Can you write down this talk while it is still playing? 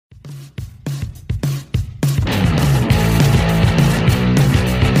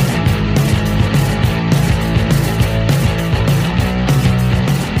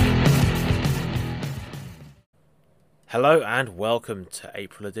Hello and welcome to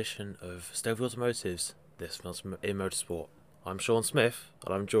April edition of Stovey Automotive's This Month's in Motorsport. I'm Sean Smith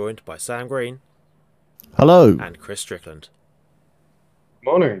and I'm joined by Sam Green Hello. and Chris Strickland.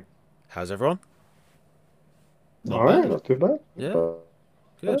 Morning. How's everyone? Not All right, bad. not too bad. Yeah.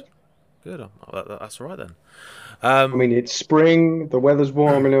 Good. Good. That's all right then. I mean, it's spring, the weather's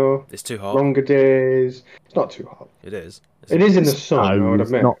warming up, It's too hot. longer days. It's not too hot. It is. It is in the sun, I would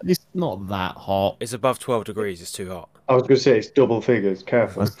it's admit. not that hot. It's above 12 degrees. It's too hot. I was going to say it's double figures.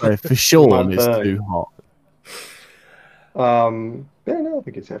 Careful. I say for Sean, Might it's burn. too hot. Yeah, no, I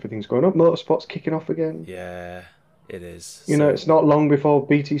think everything's going up. Motorsport's kicking off again. Yeah, it is. You know, it's not long before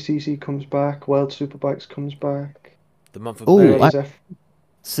BTCC comes back, World Superbikes comes back. the month of Ooh, May. I- Yeah,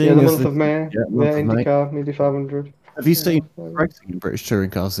 Seeing the as month of May. yeah, month Yeah, of May. IndyCar, Indy 500. Have you seen Yeah. racing in British touring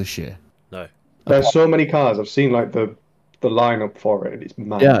cars this year? No. There's so many cars. I've seen like the lineup for it, and it's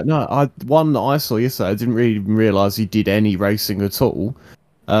mad. Yeah, no. One that I saw yesterday, I didn't really even realise he did any racing at all.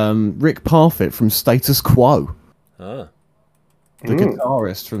 Rick Parfitt from Status Quo, Ah. the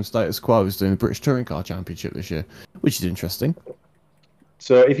guitarist from Status Quo, is doing the British Touring Car Championship this year, which is interesting.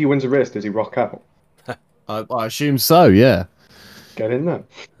 So if he wins a race, does he rock out? I assume so. Yeah. Get in there.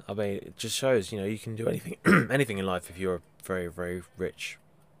 I mean, it just shows, you can do anything anything in life if you're a very, very rich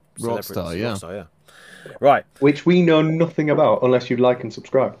Rock celebrity. star, yeah. Rock star, yeah. Right. Which we know nothing about unless you like and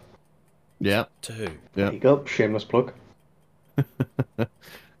subscribe. Yeah. To who? Yeah. There you go, shameless plug.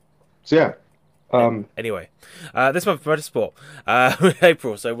 So yeah, Anyway, this month of Motorsport,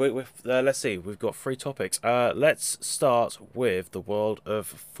 April. So let's see. We've got 3 topics. Let's start with the world of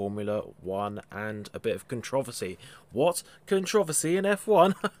Formula One and a bit of controversy. What controversy in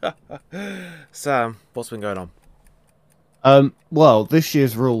F1? Sam, what's been going on? Well, this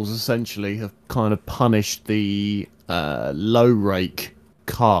year's rules essentially have kind of punished the low rake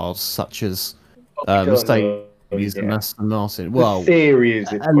cars such as Mercedes and Aston Martin. Well, the theory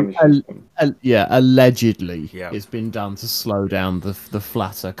is it punishes them. allegedly, Yeah. it's been done to slow down the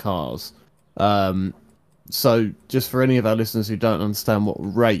flatter cars. So, just for any of our listeners who don't understand what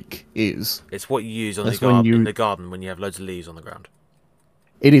rake is, It's what you use on That's the when in the garden when you have loads of leaves on the ground.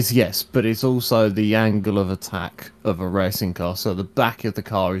 it is, yes, but it's also the angle of attack of a racing car. So the back of the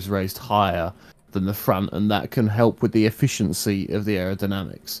car is raised higher than the front, and that can help with the efficiency of the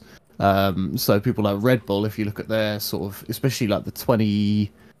aerodynamics. So people like Red Bull, if you look at their sort of, especially like the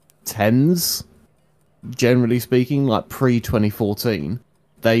 2010s, generally speaking, like pre-2014,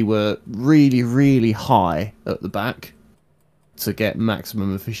 they were really, really high at the back to get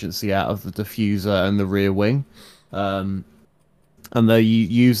maximum efficiency out of the diffuser and the rear wing. And they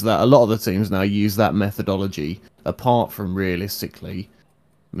use that. A lot of the teams now use that methodology, apart from realistically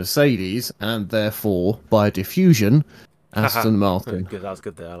Mercedes, and therefore by diffusion, Aston Martin. Good, that was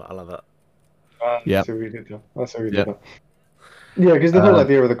good there. I love that. Yeah. That's how we did that. That's how we did Yep. that. Yeah, because the whole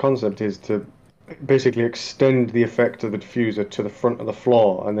idea of the concept is to basically extend the effect of the diffuser to the front of the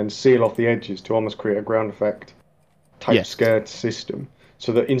floor and then seal off the edges to almost create a ground effect type Yes. skirt system.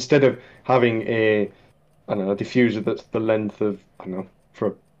 So that instead of having a diffuser that's the length of,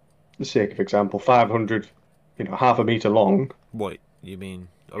 for the sake of example, 500, half a meter long, What you mean?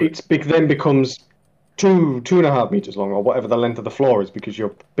 Oh, then becomes 2.5 meters long, or whatever the length of the floor is, because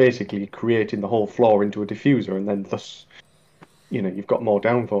you're basically creating the whole floor into a diffuser, and then thus, you've got more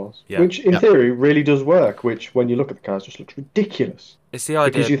downforce. Yeah. Which, in Yeah. theory, really does work. Which, when you look at the cars, just looks ridiculous it's the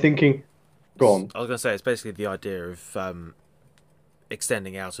idea. because you're thinking, go on. I was going to say it's basically the idea of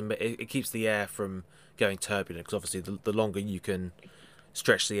extending out, and it keeps the air from going turbulent. Because obviously, the longer you can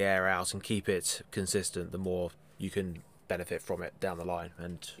stretch the air out and keep it consistent, the more you can benefit from it down the line.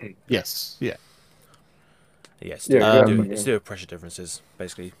 And Yes. Yeah. yes, Yeah, exactly, it's to do with pressure differences,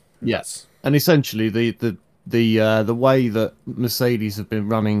 basically. Yes. And essentially, the way that Mercedes have been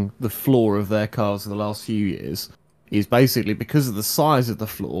running the floor of their cars for the last few years is basically because of the size of the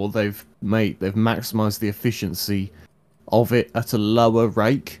floor. They've maximised the efficiency of it at a lower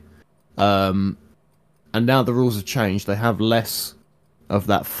rake, and now the rules have changed. They have less of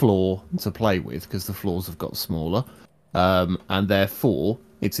that floor to play with because the floors have got smaller, and therefore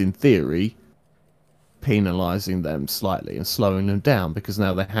it's in theory penalising them slightly and slowing them down because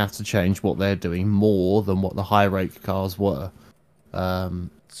now they have to change what they're doing more than what the high rake cars were.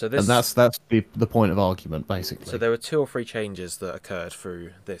 So this, And that's the point of argument, basically. so there were 2 or 3 changes that occurred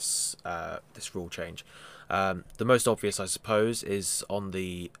through this this rule change. The most obvious, I suppose, is on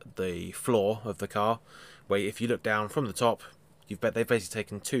the floor of the car, where if you look down from the top, they've basically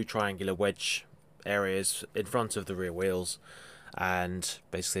taken 2 triangular wedge areas in front of the rear wheels, and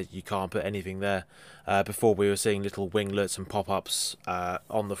basically you can't put anything there. Before we were seeing little winglets and pop-ups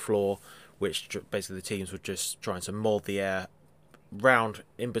on the floor which basically the teams were just trying to mould the air round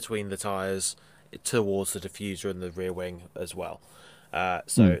in between the tyres towards the diffuser and the rear wing as well.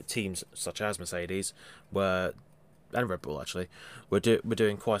 So teams such as Mercedes and Red Bull actually were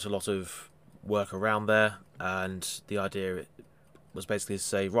doing quite a lot of work around there, and the idea was basically to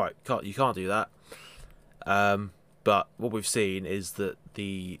say, right, you can't do that. But what we've seen is that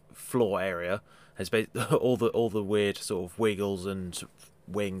the floor area has all the weird sort of wiggles and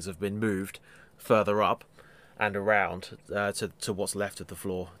wings have been moved further up and around to what's left of the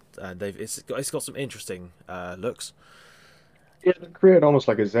floor, and it's got some interesting looks. Yeah, they created almost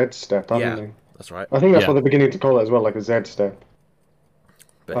like a Z step, haven't they? That's right. I think that's what they're beginning to call it as well, like a Z step.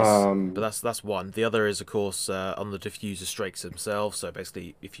 But that's one. The other is, of course, on the diffuser strakes themselves. So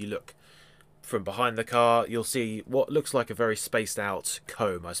basically, if you look from behind the car, you'll see what looks like a very spaced out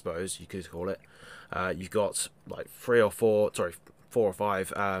comb, I suppose you could call it. You've got like 4 or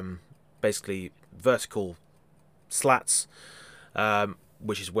 5, basically vertical slats,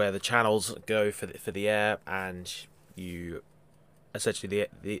 which is where the channels go for the air, and you essentially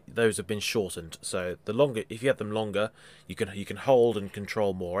those have been shortened. So the longer, if you have them longer, you can hold and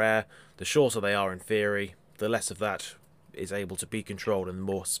control more air. The shorter they are, in theory, the less of that is able to be controlled and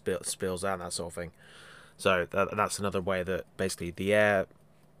more spills out, that sort of thing. So that's another way that basically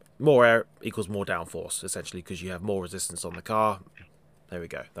more air equals more downforce, essentially, because you have more resistance on the car. There we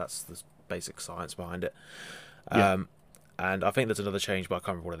go. That's the basic science behind it. And I think there's another change, but I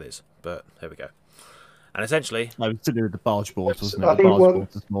can't remember what it is. But there we go. And essentially, no, it's to do with the barge boards, wasn't it? I The think barge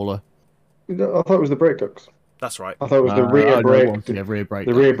boards are smaller. I thought it was the brake ducts. That's right. I thought it was the rear brake.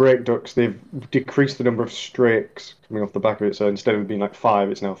 The rear brake ducts. They've decreased the number of strakes coming off the back of it, so instead of it being like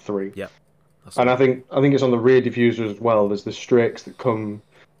 5, it's now 3. Yeah. And I think it's on the rear diffuser as well. There's the strakes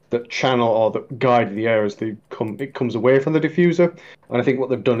that channel or that guide the air as it comes away from the diffuser. And I think what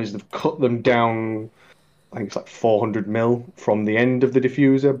they've done is they've cut them down. I think it's like 400 mil from the end of the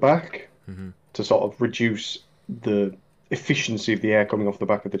diffuser back to sort of reduce the efficiency of the air coming off the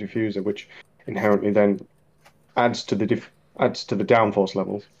back of the diffuser, which inherently then adds to the downforce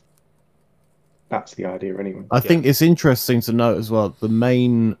levels. That's the idea, anyway. I think it's interesting to note as well the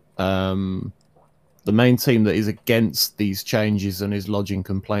main team that is against these changes and is lodging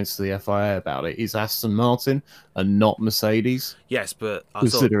complaints to the FIA about it is Aston Martin and not Mercedes. Yes, but I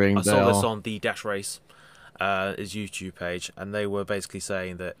saw this on the Dash Race, his YouTube page, and they were basically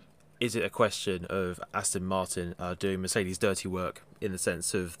saying that, is it a question of Aston Martin doing Mercedes dirty work, in the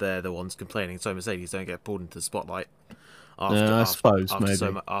sense of they're the ones complaining, so Mercedes don't get pulled into the spotlight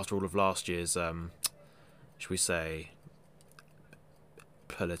after all of last year's, should we say,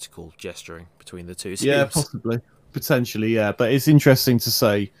 political gesturing between the two teams? Yeah, possibly, potentially, yeah. But it's interesting to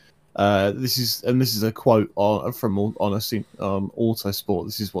say, this is a quote from Autosport.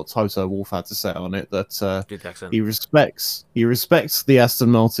 This is what Toto Wolff had to say on it, that he respects the Aston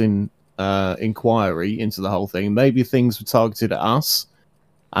Martin inquiry into the whole thing. Maybe things were targeted at us,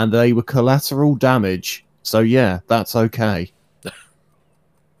 and they were collateral damage. So yeah, that's okay.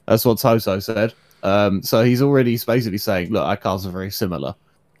 That's what Toto said. So he's basically saying, look, our cars are very similar.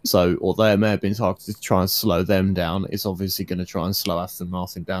 So, although they may have been targeted to try and slow them down, it's obviously going to try and slow Aston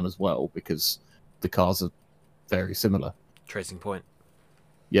Martin down as well, because the cars are very similar. Tracing point.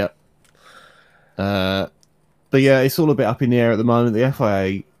 Yep. But yeah, it's all a bit up in the air at the moment. The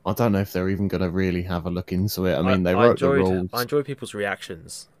FIA, I don't know if they're even going to really have a look into it. I mean, they wrote the rules. I enjoy people's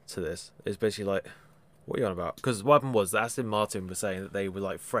reactions to this. It's basically like, what are you on about? Because what happened was that Aston Martin was saying that they were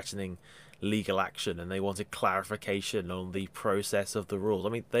like threatening legal action, and they wanted clarification on the process of the rules. I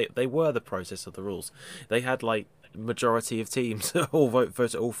mean, they were the process of the rules. They had like majority of teams all vote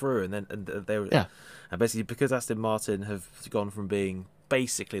it all through, and they were, and basically because Aston Martin have gone from being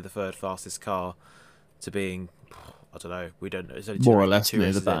basically the third fastest car to being, I don't know, we don't know, it's only more or less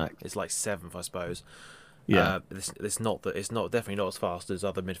near the back. It's like 7th, I suppose. Yeah, it's definitely not as fast as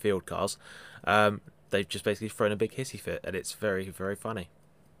other midfield cars. They've just basically thrown a big hissy fit, and it's very, very funny.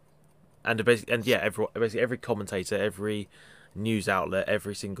 Basically every commentator, every news outlet,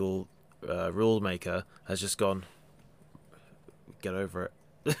 every single rule maker has just gone, get over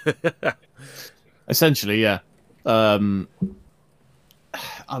it. Essentially, yeah. I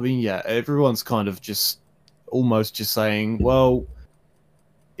mean, yeah, everyone's kind of just almost just saying, well,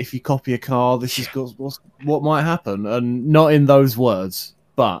 if you copy a car, this is what might happen, and not in those words,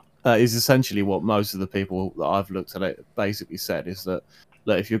 but that is essentially what most of the people that I've looked at it basically said, is that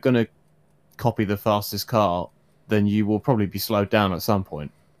if you're going to copy the fastest car, then you will probably be slowed down at some point,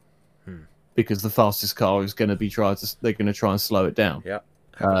 because the fastest car is going to they're going to try and slow it down. Yeah.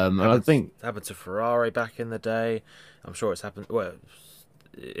 And I think it happened to Ferrari back in the day. I'm sure it's happened. Well,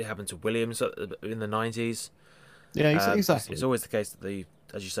 it happened to Williams in the 90s. Yeah, exactly. It's always the case that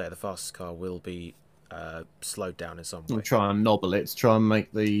as you say, the fastest car will be slowed down in some way. We'll try and nobble it to try and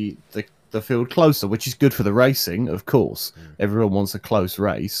make the field closer, which is good for the racing, of course. Everyone wants a close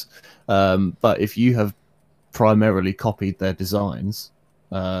race. But if you have primarily copied their designs,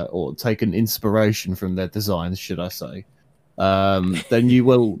 or taken inspiration from their designs, should I say, then you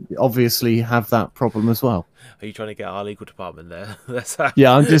will obviously have that problem as well. Are you trying to get our legal department there?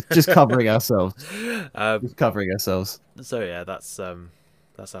 Yeah, I'm just covering ourselves. Just covering ourselves. So yeah, that's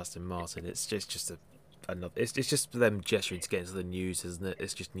Aston Martin. It's just another. It's just them gesturing to get into the news, isn't it?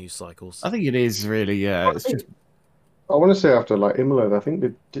 It's just news cycles. I think it is really. Yeah, it's just. I want to say after like Imola, I think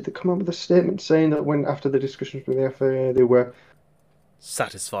did they come up with a statement saying that when after the discussions with the FAA, they were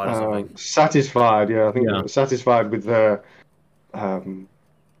satisfied or something. Satisfied, yeah. I think they were satisfied with their.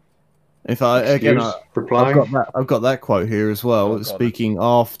 If I again, reply. I've got that quote here as well. Speaking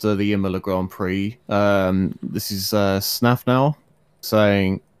after the Imola Grand Prix, this is Snafnauer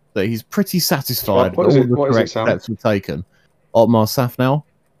saying that he's pretty satisfied that all the correct steps were taken. Otmar Safnauer.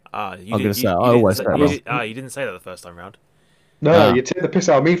 I'm going to say I always say that. You didn't say that the first time round. No, you take the piss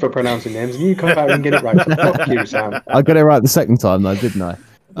out of me for pronouncing names, and you come back and get it right. So fuck you, Sam. I got it right the second time, though, didn't I?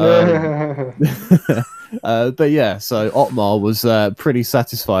 But yeah, so Otmar was pretty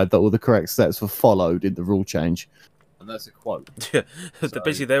satisfied that all the correct steps were followed in the rule change, and that's a quote. Yeah, so,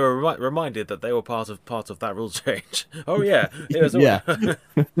 basically they were reminded that they were part of that rule change. Oh yeah, it was all... yeah.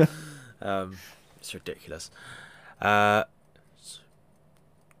 It's ridiculous.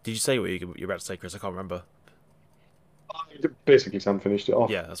 Did you say what you were about to say, Chris? I can't remember. Basically, Sam finished it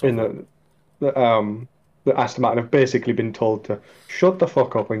off. Yeah, that's what the Aston Martin have basically been told to shut the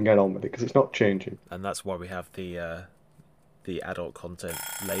fuck up and get on with it because it's not changing. And that's why we have the adult content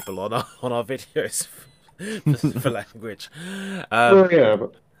label on our videos for language. Yeah,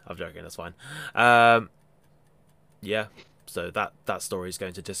 but I'm joking. That's fine. Yeah. So that story is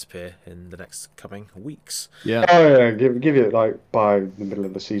going to disappear in the next coming weeks. Yeah. Oh yeah. Give it like by the middle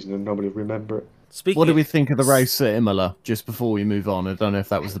of the season and nobody will remember it. What do we think of the race at Imola? Just before we move on, I don't know if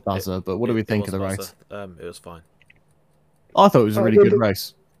that was the buzzer, but what do we think of the race? It was fine. I thought it was a really good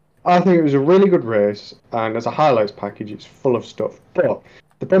race. I think it was a really good race, and as a highlights package, it's full of stuff. But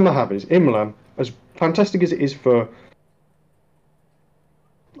the problem I have is Imola, as fantastic as it is for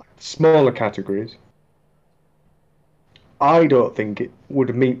smaller categories, I don't think it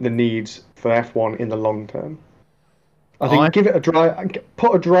would meet the needs for F1 in the long term. I think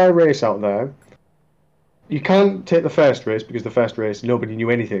put a dry race out there. You can't take the first race because the first race nobody knew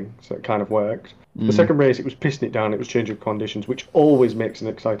anything, so it kind of worked. The second race it was pissing it down, it was changing conditions, which always makes an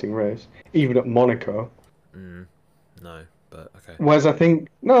exciting race, even at Monaco. No, but okay. Whereas I think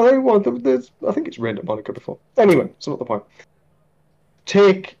I think it's rained at Monaco before. Anyway, that's not the point.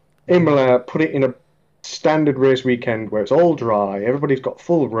 Take Imola, put it in a standard race weekend where it's all dry, everybody's got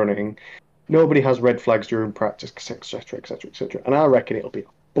full running, nobody has red flags during practice, etc., etc., etc. And I reckon it'll be a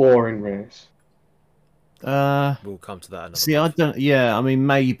boring race. We'll come to that. See, month. I don't. Yeah, I mean,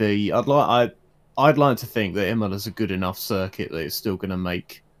 maybe I'd like to think that Imola's a good enough circuit that it's still going to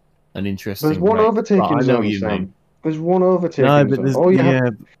make an interesting. There's one race. overtaking zone. You mean? There's one overtaking. No, but there's in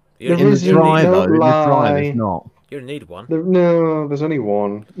the dry though. In the dry, there's not. You don't need one. No, there's only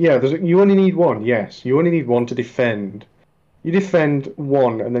one. Yeah, you only need one. Yes, you only need one to defend. You defend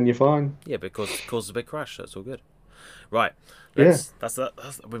one, and then you're fine. Yeah, because it causes a big crash. That's all good. Right. That's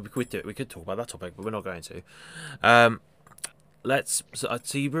we could talk about that topic, but we're not going to.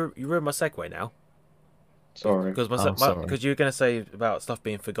 So you ruined my segue now. Sorry. Because you were going to say about stuff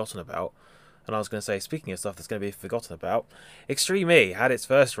being forgotten about, and I was going to say, speaking of stuff that's going to be forgotten about, Extreme E had its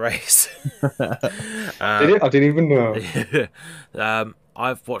first race. Did it? I didn't even know.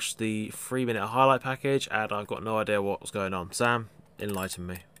 I've watched the 3-minute highlight package, and I've got no idea what was going on. Sam, enlighten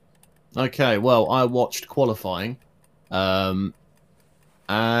me. Okay, well, I watched qualifying. And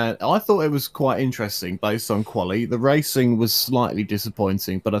I thought it was quite interesting based on quali. The racing was slightly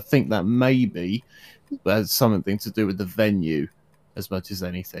disappointing, but I think that maybe has something to do with the venue as much as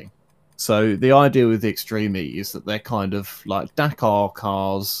anything. So the idea with the Extreme E is that they're kind of like Dakar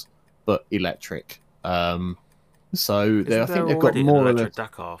cars, but electric. So I think they've got more an electric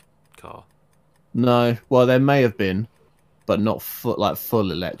Dakar car. No, well, there may have been, but not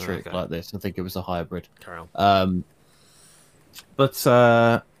full electric like this. I think it was a hybrid. Carry on. But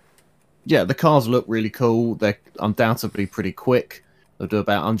yeah, the cars look really cool. They're undoubtedly pretty quick. They'll do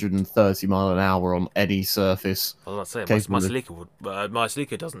about 130 mile an hour on any surface. I was about to say, my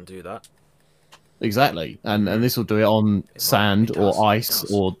Celica doesn't do that. Exactly, and this will do it on sand or ice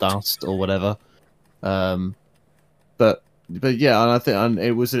or dust or whatever. But but yeah, and I think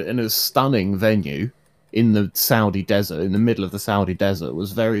it was in a stunning venue in the Saudi desert, in the middle of the Saudi desert. It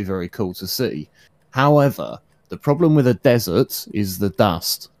was very, very cool to see. However, the problem with a desert is the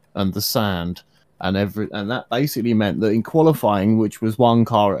dust and the sand and that basically meant that in qualifying, which was one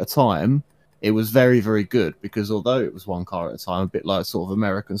car at a time, it was very, very good, because although it was one car at a time, a bit like sort of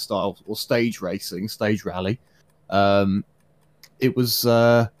American style or stage racing, stage rally, it was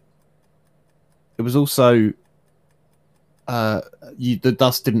also the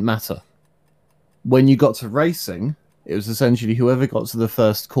dust didn't matter. When you got to racing, it was essentially whoever got to the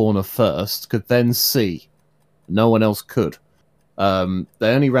first corner first could then see. No one else could. They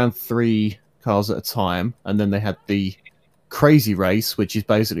only ran 3 cars at a time, and then they had the crazy race, which is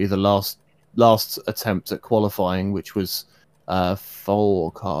basically the last attempt at qualifying, which was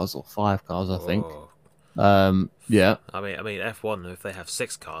 4 cars or 5 cars, I think. Yeah. I mean, F1, if they have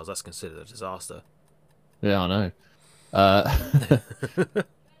 6 cars, that's considered a disaster. Yeah, I know.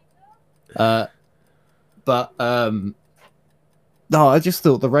 But no, I just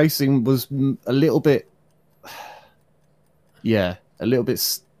thought the racing was a little bit,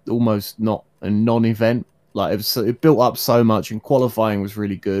 almost not a non-event. Like it built up so much, and qualifying was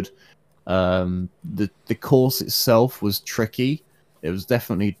really good. The course itself was tricky. It was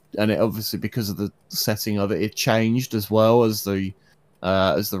definitely, and it obviously, because of the setting of it, it changed as well as the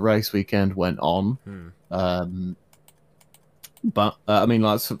race weekend went on. But I mean,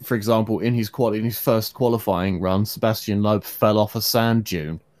 like for example, in his first qualifying run, Sebastian Loeb fell off a sand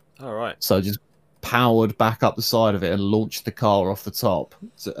dune. All right. So just powered back up the side of it and launched the car off the top,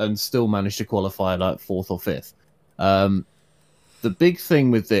 and still managed to qualify like 4th or 5th. The big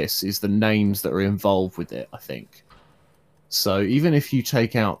thing with this is the names that are involved with it, I think. So even if you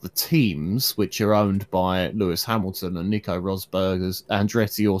take out the teams, which are owned by Lewis Hamilton and Nico Rosberg, as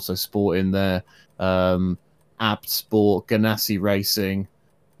Andretti Autosport in there, Abt Sport, Ganassi Racing,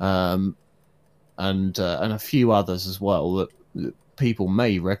 and a few others as well that people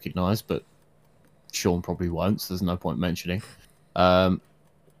may recognise, but Sean probably won't, so there's no point mentioning.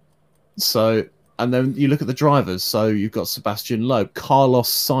 So, and then you look at the drivers. So you've got Sebastian Loeb, Carlos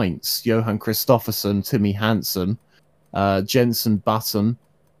Sainz, Johan Kristoffersson, Timmy Hansen, Jenson Button,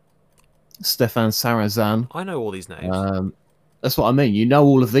 Stefan Sarazan. I know all these names. That's what I mean. You know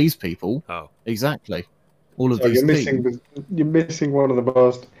all of these people. Oh, exactly. All of these teams. You're missing one of the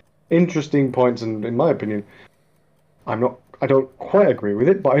most interesting points, and in my opinion, I don't quite agree with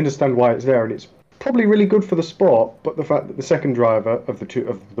it, but I understand why it's there, and it's probably really good for the sport. But the fact that the second driver of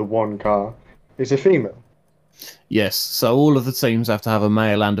the one car is a female. Yes, so all of the teams have to have a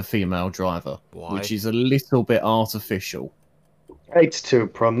male and a female driver, which is a little bit artificial. It's to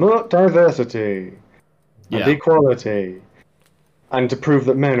promote diversity and equality, and to prove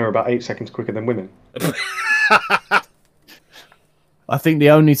that men are about 8 seconds quicker than women. I think the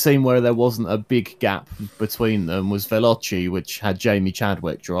only team where there wasn't a big gap between them was Veloci, which had Jamie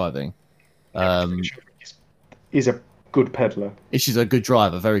Chadwick driving. He's a good peddler. She's a good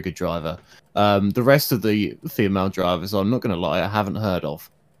driver, very good driver. The rest of the female drivers, I'm not going to lie, I haven't heard of.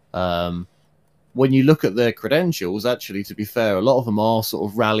 When you look at their credentials, actually, to be fair, a lot of them are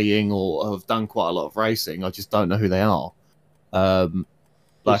sort of rallying or have done quite a lot of racing. I just don't know who they are.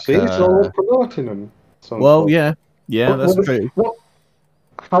 It's always promoting them. Well, yeah, that's true.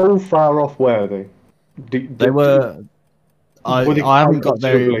 How far off were they? They were. I haven't got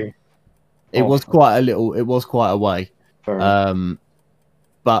there. It was quite a little. It was quite a way.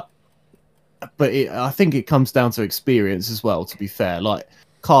 But I think it comes down to experience as well. To be fair, like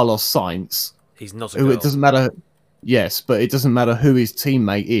Carlos Sainz, he's not a girl. It doesn't matter. Yes, but it doesn't matter who his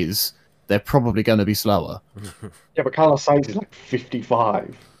teammate is. They're probably going to be slower. Yeah, but Carlos Sainz is like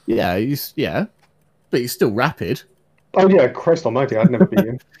 55. Yeah, but he's still rapid. Oh yeah, Christ Almighty, I'd never beat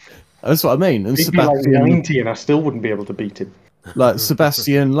him. That's what I mean. And he'd Sebastian, be like 90, and I still wouldn't be able to beat him. Like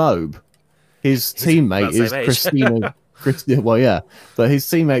Sebastian Loeb, his teammate is Christina. Well, yeah, but his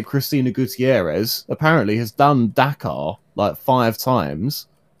teammate Christina Gutierrez apparently has done Dakar like 5 times,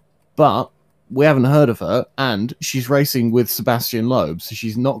 but we haven't heard of her, and she's racing with Sebastian Loeb, so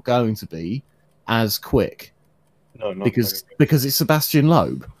she's not going to be as quick. No, not because it's Sebastian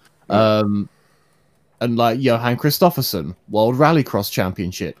Loeb. And like Johan Kristoffersson, World Rallycross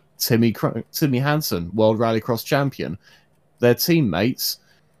Championship, Timmy Hansen, World Rallycross Champion. Their teammates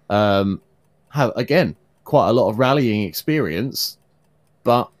have, again, quite a lot of rallying experience,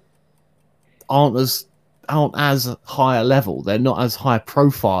 but aren't as high a level. They're not as high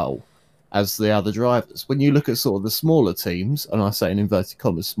profile as the other drivers. When you look at sort of the smaller teams, and I say in inverted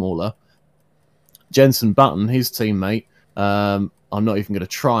commas smaller, Jenson Button, his teammate, I'm not even going to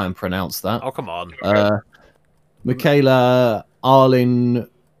try and pronounce that. Oh, come on. Michaela Arlin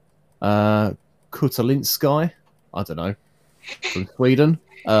Kutalinskij, I don't know, from Sweden.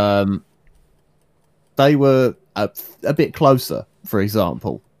 They were a bit closer, for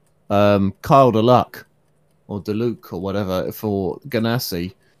example. Kyle DeLuc, or DeLuc, or whatever, for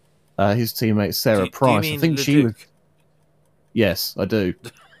Ganassi, his teammate Sarah Price. Do you mean I think she was. Yes, I do.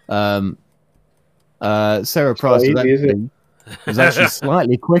 Sarah Price was actually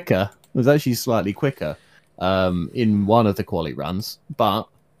slightly quicker. In one of the quali runs, but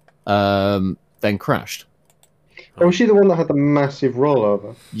then crashed. Oh, was she the one that had the massive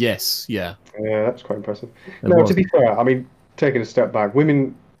rollover? Yes, yeah. Yeah, that's quite impressive. No, to be fair, I mean, taking a step back,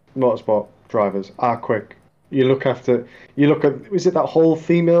 women motorsport drivers are quick. You look at, was it that whole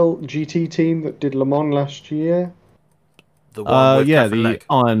female GT team that did Le Mans last year? The one with yeah, Catherine the Legg.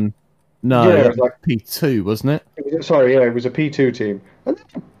 Iron. No, Yeah, that it was was like P2, wasn't it? it was a P2 team, and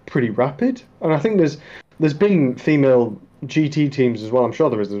they're pretty rapid. And I think there's been female GT teams as well. I'm sure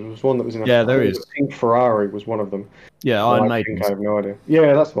there is. There was one that was in. There is. I think Ferrari was one of them. Yeah, I Iron think Maidens. I have no idea.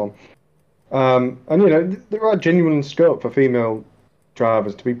 Yeah, that's the one. And you know, there are genuine scope for female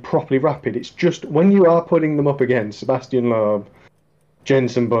drivers to be properly rapid. It's just when you are putting them up against Sebastian Loeb,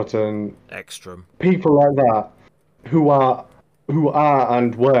 Jenson Button, Ekstrom, people like that, who are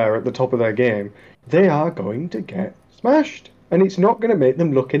and were at the top of their game, they are going to get smashed, and it's not going to make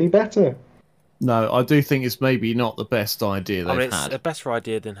them look any better. No, I do think it's maybe not the best idea they've it's had. a better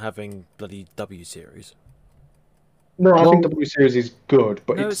idea than having bloody W Series. No, I think W Series is good,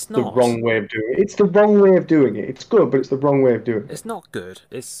 but it's the wrong way of doing it. It's the wrong way of doing it. It's good, but it's the wrong way of doing it. It's not good.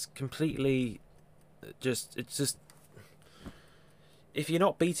 It's completely it's just if you're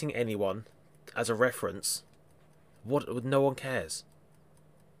not beating anyone as a reference, no one cares.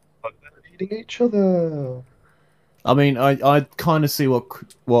 But they're beating each other. I mean, I kind of see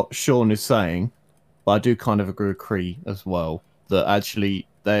what Sean is saying, but I do kind of agree with Cree as well that actually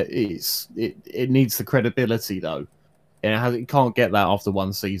it needs the credibility though. And it can't get that after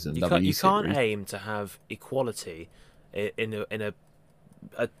one season. You can't aim to have equality in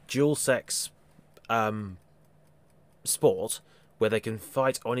a dual sex sport where they can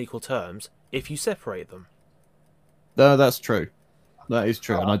fight on equal terms if you separate them. No, that's true. That is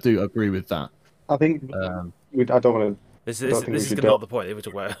true, and I do agree with that. I think I don't want to. This is not the point. We're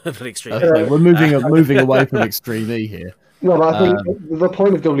talking about Extreme. Okay, we're moving away from Extreme E here. No, but I think the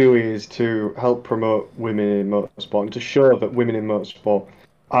point of WE is to help promote women in motorsport and to show that women in motorsport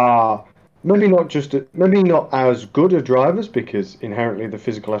are maybe not as good as drivers, because inherently the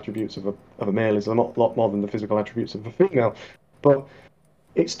physical attributes of a male is a lot more than the physical attributes of a female. But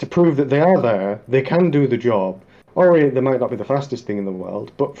it's to prove that they are there, they can do the job. Or they might not be the fastest thing in the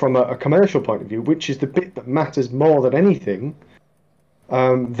world, but from a commercial point of view, which is the bit that matters more than anything,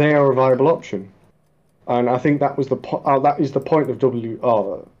 they are a viable option. And I think that was that is the point of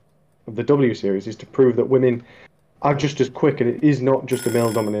the W Series, is to prove that women are just as quick, and it is not just a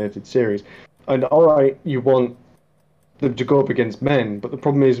male-dominated series. And all right, you want them to go up against men, but the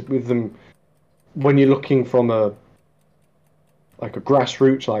problem is with them when you're looking from a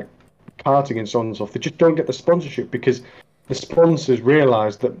grassroots like karting and so on and so forth, they just don't get the sponsorship because the sponsors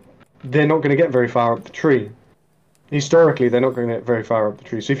realise that they're not going to get very far up the tree. Historically, they're not going to get very far up the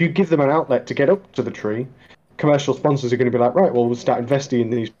tree. So if you give them an outlet to get up to the tree, commercial sponsors are going to be like, right, well, we'll start investing in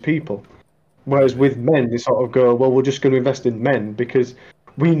these people. Whereas with men, they sort of go, well, we're just going to invest in men because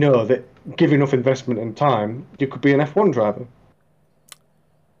we know that give enough investment and time, you could be an F1 driver.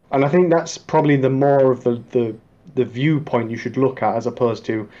 And I think that's probably the more of the viewpoint you should look at, as opposed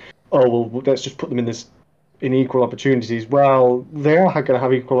to, oh, well, let's just put them in equal opportunities. Well, they are going to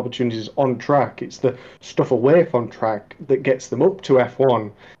have equal opportunities on track. It's the stuff away from track that gets them up to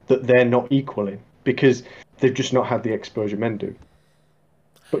F1 that they're not equal in, because they've just not had the exposure men do.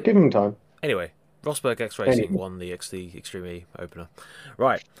 But give them time. Anyway, Rosberg X Racing won the Extreme E opener.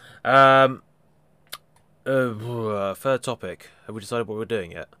 Right. Third topic. Have we decided what we're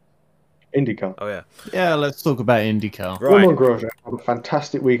doing yet? IndyCar. Oh, yeah. Yeah, let's talk about IndyCar. Right. Roman Grosjean had a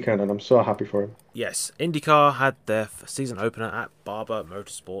fantastic weekend, and I'm so happy for him. Yes, IndyCar had their season opener at Barber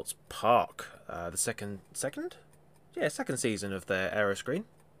Motorsports Park. The second season of their Aero Screen,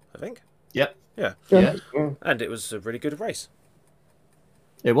 I think. Yep. Yeah. Yeah. And it was a really good race.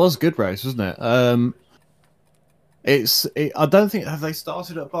 It was a good race, wasn't it? I don't think, have they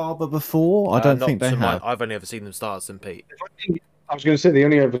started at Barber before? I don't think they have. I've only ever seen them start at St. Pete. I was going to say they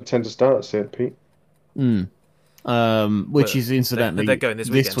only ever tend to start at St. Pete. Which is incidentally they're going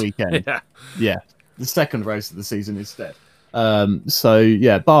this weekend. Yeah. Yeah, the second race of the season instead. So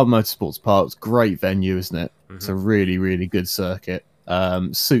yeah, Barber Motorsports Park's great venue, isn't it? Mm-hmm. It's a really, really good circuit.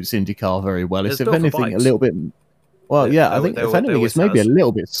 Suits IndyCar very well. It's, if anything, a little bit. Well, They- yeah, they I al- think they if al- they anything, always it's maybe a has.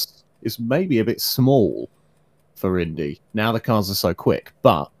 little bit. It's maybe a bit small for Indy. Now the cars are so quick,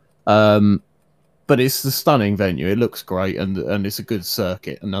 but it's the stunning venue. It looks great, and it's a good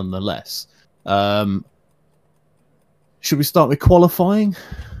circuit, nonetheless. Should we start with qualifying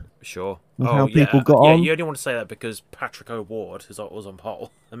Sure. and Oh how people yeah, got yeah. on? You only want to say that because Patrick O'Ward was on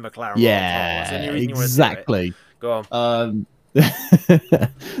pole and McLaren were on pole. That's the only Yeah, reason you want to do it. exactly. Go on.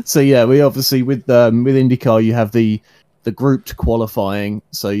 So yeah, we obviously with IndyCar you have the grouped qualifying.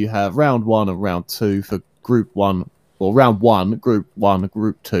 So you have round 1 and round 2 for Group 1, or round 1, Group 1,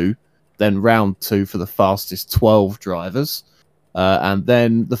 Group 2, then round 2 for the fastest 12 drivers, and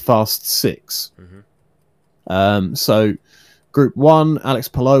then the fast 6. So Group 1, Alex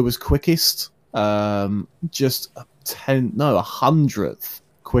Palou was quickest, just a 100th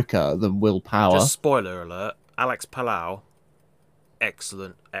quicker than Will Power. Just spoiler alert: Alex Palau,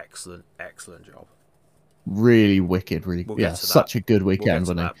 excellent job. Really wicked, really, We'll get to such that. a good We'll weekend,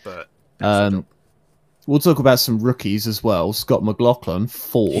 get to wasn't that, he? but excellent job. We'll talk about some rookies as well. Scott McLaughlin,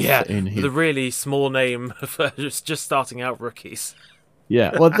 4th Yeah, in his. the really small name for just starting out rookies.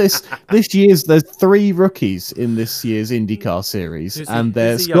 Yeah, well, this year's there's 3 rookies in this year's IndyCar series, Who's and the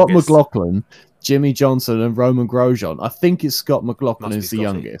they're Scott youngest? McLaughlin, Jimmy Johnson, and Roman Grosjean. I think it's Scott McLaughlin Must be is the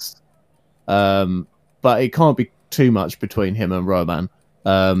Scotty. youngest, but it can't be too much between him and Roman.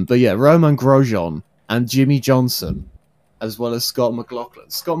 But yeah, Roman Grosjean and Jimmy Johnson, as well as Scott McLaughlin.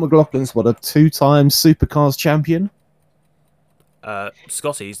 Scott McLaughlin's what, a 2-time Supercars champion?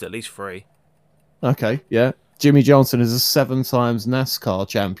 Scotty's at least 3. Okay, yeah. Jimmy Johnson is a 7 times NASCAR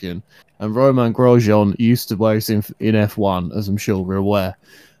champion, and Roman Grosjean used to race in F1, as I'm sure we're aware.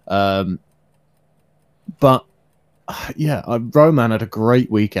 But yeah, Roman had a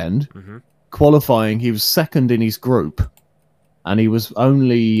great weekend. Qualifying, he was 2nd in his group, and he was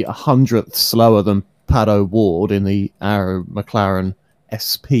only 100th slower than Pat O'Ward in the Arrow McLaren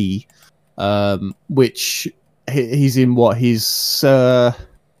SP, which he's in his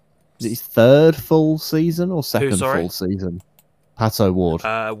is it his 3rd full season or 2nd sorry? full season? Pat O'Ward.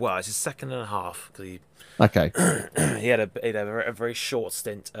 Well, it's his 2nd and a half because Okay. he had a very short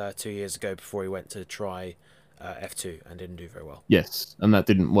stint 2 years ago before he went to try F2 and didn't do very well. Yes, and that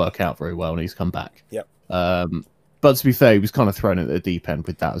didn't work out very well, and he's come back. Yep. But to be fair, he was kind of thrown at the deep end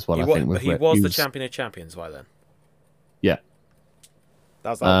with that as well. He was the champion of champions by then. Yeah.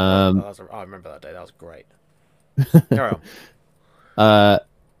 I remember that day. That was great. Carry on.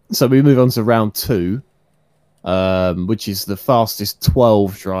 So we move on to round 2, which is the fastest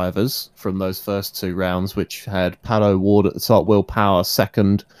 12 drivers from those first 2 rounds, which had Pat O'Ward at the top, Will Power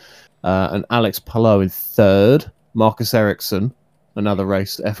 2nd, and Alex Palou in 3rd. Marcus Ericsson, another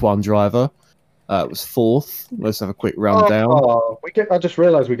race F1 driver, was 4th. Let's have a quick rundown. I just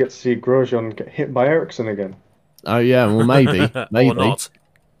realised we get to see Grosjean get hit by Ericsson again. Oh yeah, well maybe,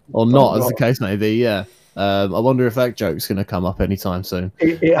 or not, as the case may be. Yeah. I wonder if that joke's going to come up anytime soon.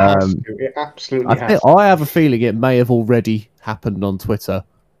 It has to. It absolutely has to. I have a feeling it may have already happened on Twitter,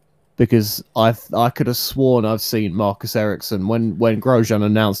 because I could have sworn I've seen Marcus Ericsson when Grosjean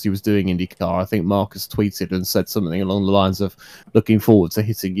announced he was doing IndyCar. I think Marcus tweeted and said something along the lines of "looking forward to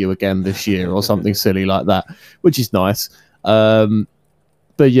hitting you again this year" or something silly like that, which is nice.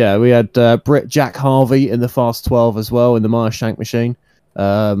 But yeah, we had Jack Harvey in the Fast 12 as well in the Meyer Shank machine.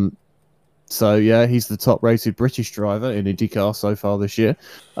 So yeah, he's the top-rated British driver in IndyCar so far this year.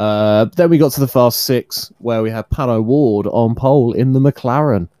 Then we got to the Fast 6, where we had Pat O'Ward on pole in the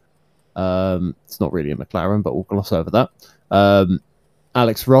McLaren. It's not really a McLaren, but we'll gloss over that.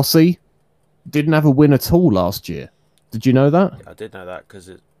 Alex Rossi didn't have a win at all last year. Did you know that? I did know that because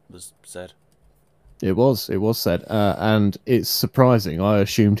it was said. It was said, and it's surprising. I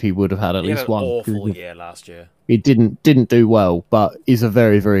assumed he would have had at least one. He had an awful year last year. He didn't do well, but he's a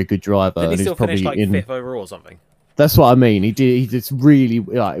very, very good driver. Didn't he and still he's probably finish like 5th overall or something? That's what I mean. He did really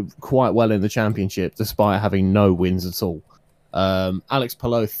quite well in the championship, despite having no wins at all. Alex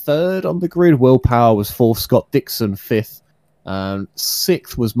Palou 3rd on the grid. Will Power was 4th. Scott Dixon 5th.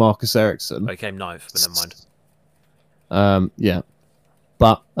 6th was Marcus Ericsson. He came 9th, but never mind. Yeah.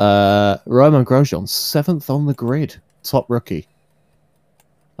 But Roman Grosjean 7th on the grid. Top rookie.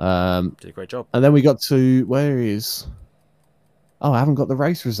 Did a great job. And then we got to where is... Oh, I haven't got the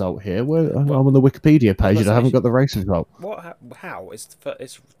race result here. I'm on the Wikipedia page and I haven't got the race result. What? How? It's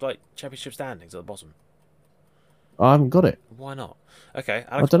like championship standings at the bottom. I haven't got it. Why not? Okay,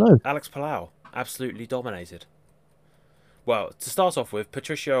 I don't know. Alex Palou absolutely dominated. Well, to start off with,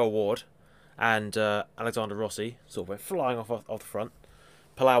 Patricio O'Ward and Alexander Rossi sort of went flying off the front.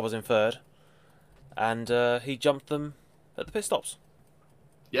 Palou was in 3rd, and he jumped them at the pit stops.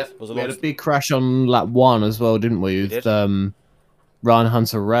 Yeah, Was a we had lot a big crash on lap 1 as well, didn't we? With did. Ryan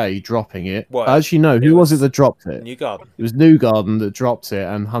Hunter-Ray dropping it. Well, Actually, no, it who was it was that dropped it? Newgarden. It was Newgarden that dropped it,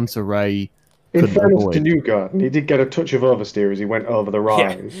 and Hunter-Ray In couldn't fairness avoid. to Newgarden, he did get a touch of oversteer as he went over the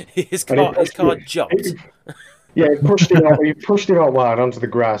Yeah, rise. his And it car pushed jumped. Yeah, it pushed him out. He pushed him out wide onto the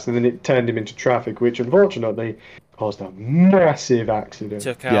grass, and then it turned him into traffic, which unfortunately caused a massive accident.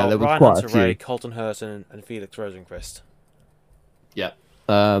 Took Yeah, out there was Ryan quite a Hunter-Ray, few. Colton Herton, and Felix Rosenqvist. Yeah.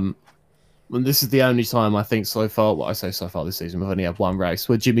 And this is the only time I think so far, well, I say so far this season, we've only had one race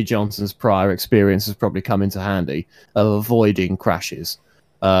where Jimmy Johnson's prior experience has probably come into handy of avoiding crashes,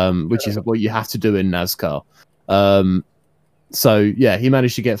 which is what you have to do in NASCAR. So, yeah, he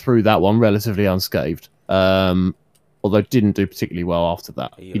managed to get through that one relatively unscathed, although didn't do particularly well after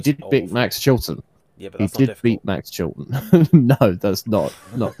that. He He was did beat awful. Max Chilton. Yeah, but He that's not did difficult. beat Max Chilton. No, that's not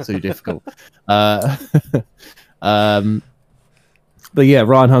too difficult. But yeah,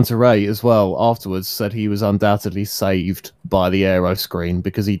 Ryan Hunter-Ray as well afterwards said he was undoubtedly saved by the aero screen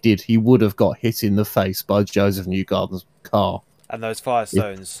because he would have got hit in the face by Joseph Newgarden's car. And those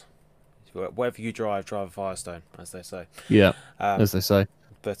Firestones. Wherever you drive a Firestone, as they say. Yeah, Um, as they say.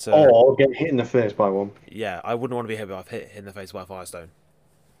 but Or get hit in the face by one. yeah, I wouldn't want to be hit in the face by a Firestone.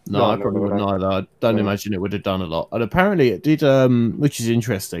 No, No, I no, probably no, wouldn't no. either. I don't No. imagine it would have done a lot. And apparently it did, which is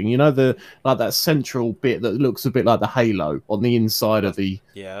interesting. You know, that central bit that looks a bit like the halo on the inside of the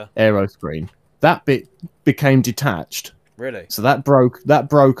Yeah, aero screen. That bit became detached. really. So that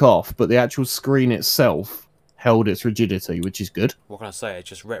broke off, but the actual screen itself held its rigidity, which is good. What can I say? It's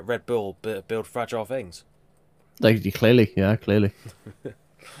just Red Bull build fragile things. They clearly. Yeah,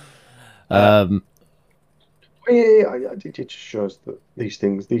 it just shows that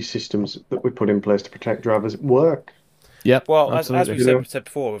these systems that we put in place to protect drivers work. Yep. Well, as absolutely. we've said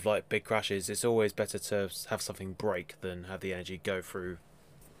before, with like big crashes, it's always better to have something break than have the energy go through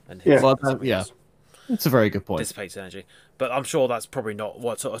and hit Yeah. Well, something yeah. else. It's a very good point. Dissipates energy. But I'm sure that's probably not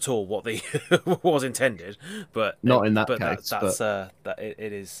at all what the what was intended. But Not in that but case, That's that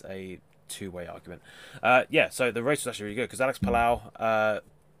it is a two-way argument. Yeah. So the race was actually really good because Alex Palau,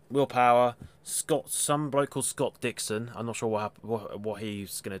 Will Power, some bloke called Scott Dixon. I'm not sure what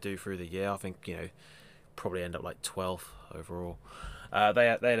he's going to do through the year. I think probably end up like 12th overall. They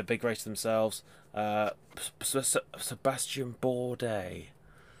had a big race themselves. Sebastian Bourdais.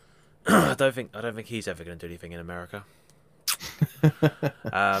 I don't think he's ever going to do anything in America.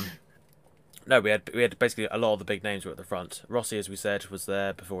 No, we had basically a lot of the big names were at the front. Rossi, as we said, was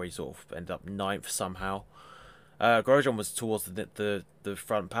there before he sort of ended up 9th somehow. Grosjean was towards the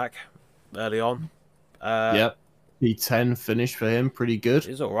front pack early on. Yep. P10 finish for him, pretty good.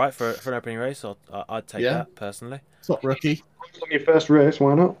 It was all right for an opening race. I'd take Yeah. that personally. Top rookie. On your first race,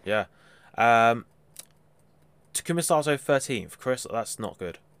 why not? Yeah. Takuma Sato 13th. Chris, that's not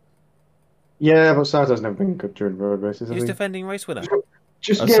good. Yeah, but Sato's never been good during road races. He was defending race winner.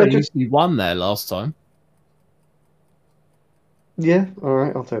 Just So you won there last time. yeah. All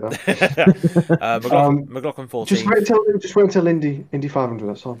right, I'll take that. McLaughlin 14th. Just wait until Indy 500.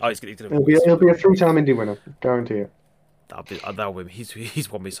 That's all. Oh, he's gonna He'll be a 3-time Indy winner, guarantee it. That'll win.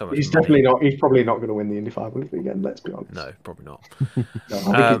 He's won me so much. He's money. definitely not. He's probably not going to win the Indy 500 again. Let's be honest. No, probably not. No, I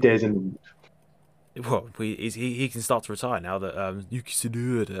think his days in. Well, he can start to retire now that Yuki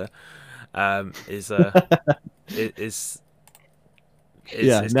Tsunoda is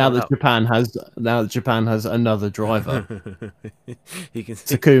Yeah, is now coming that up. Japan has another driver, He can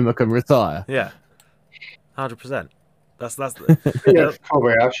Takuma can retire. yeah, 100%. That's Yeah,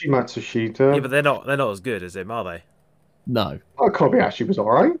 Kobayashi, Matsushita. yeah, but they're not as good as him, are they? No. Oh, Kobayashi was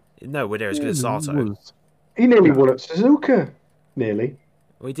all right. No, we're near as good as Sato. Was- He nearly won at Suzuka. Nearly.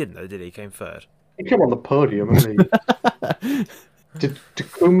 Well, he didn't though, did he? He came third. He came on the podium, hasn't he? Did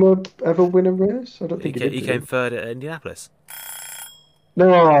Takuma ever win a race? I don't think he did. He came third at Indianapolis.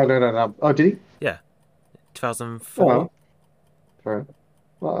 No. Oh, did he? 2004. Oh, fair.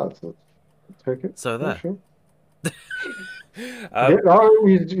 Well, that's take it. So there. Sure. Um,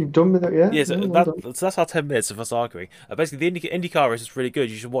 You've done with it, yeah? Yeah, so, Yeah, well done. so that's our 10 minutes of us arguing. Basically, the IndyCar race is really good.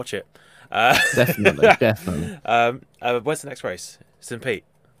 You should watch it. Definitely. Where's the next race? St. Pete.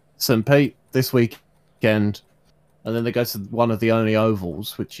 St. Pete this weekend, and then they go to one of the only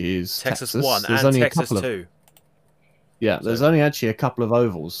ovals, which is Texas Texas. 1 There's and only Texas a couple 2. Yeah, there's only actually a couple of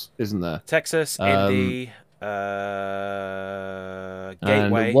ovals, isn't there? Texas, Indy, And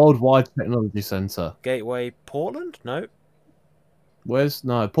Gateway. the Worldwide Technology Center. Gateway, Portland? No.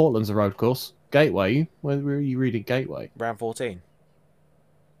 Portland's a road course. Gateway, where were you reading Gateway? Round 14.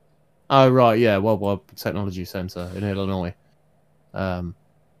 Oh, right, yeah, Worldwide Technology Center in Illinois.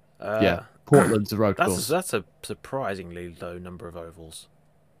 Yeah, Portland's a road course. That's a surprisingly low number of ovals.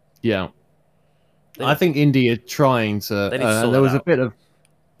 Yeah, They I think India trying to. They need to sort There it was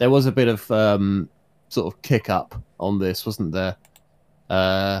a out. bit of sort of kick up on this, wasn't there?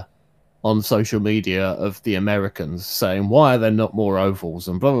 On social media of the Americans saying why are there not more ovals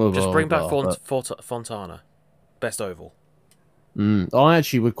and blah blah Just blah bring back blah. But, Fontana, best oval. I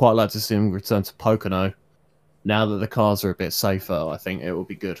actually would quite like to see him return to Pocono. Now that the cars are a bit safer, I think it will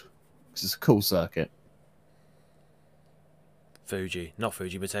be good. 'Cause it's a cool circuit. Fuji, not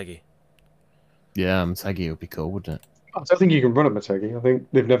Fuji, Motegi. Yeah, Motegi would be cool, wouldn't it? I don't think you can run at Motegi. I think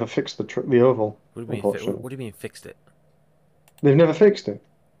they've never fixed the oval. What do you mean? Unfortunately, What do you mean fixed it? they've never fixed it.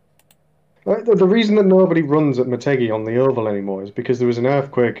 The reason that nobody runs at Motegi on the oval anymore is because there was an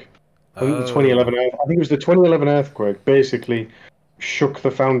earthquake. I think the 2011. I think it was the 2011 earthquake. Basically, shook the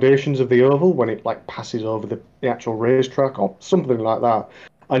foundations of the oval when it like passes over the actual racetrack or something like that,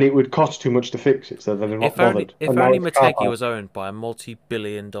 and it would cost too much to fix it, so they're not bothered. If And now only it's a car Motegi park. was owned by a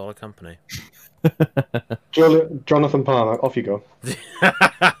multi-billion-dollar company. Jonathan Palmer, off you go.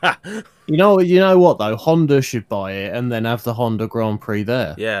 You know what though? Honda should buy it and then have the Honda Grand Prix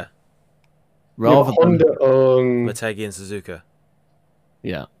there, Yeah, rather than Honda own. Motegi and Suzuka.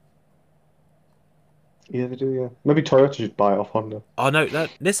 yeah. Yeah, they do. Yeah, maybe Toyota should buy it off Honda. Oh no,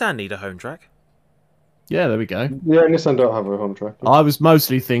 Nissan need a home track. Yeah, there we go. Yeah, Nissan don't have a home track. I was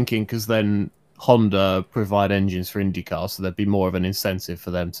mostly thinking because then Honda provide engines for IndyCar, so there'd be more of an incentive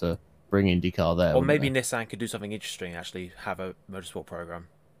for them to bring IndyCar there. Or wouldn't maybe there? Nissan could do something interesting. Actually, have a motorsport program,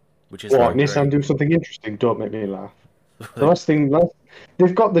 which is What, very Nissan great. do something interesting? Don't make me laugh. The last thing,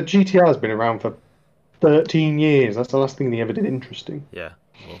 they've got the GTR's been around for 13 years. That's the last thing they ever did interesting. Yeah.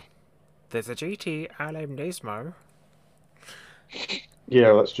 Well, there's a GT Alem Nismo.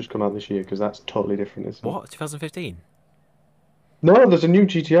 Yeah, that's just come out this year because that's totally different, isn't it? What? 2015? No, there's a new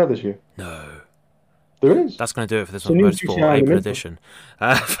GTR this year. No. There is. That's going to do it for this It's a one, new Motorsport GTR in the April middle. edition.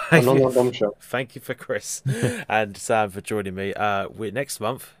 And Thank on you. that bombshell. Thank you for Chris and Sam for joining me. Next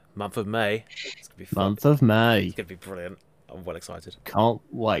month of May, it's gonna be fun. Month of May. It's gonna be brilliant. I'm well excited. Can't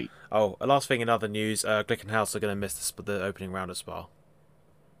wait. Oh, a last thing in other news: Glickenhaus are going to miss the opening round at Spa.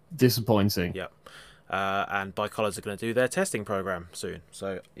 Disappointing. Yep. And Bicolors are going to do their testing program soon.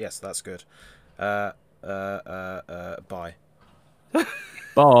 So yes, that's good. Bye. Bye.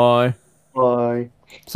 Bye.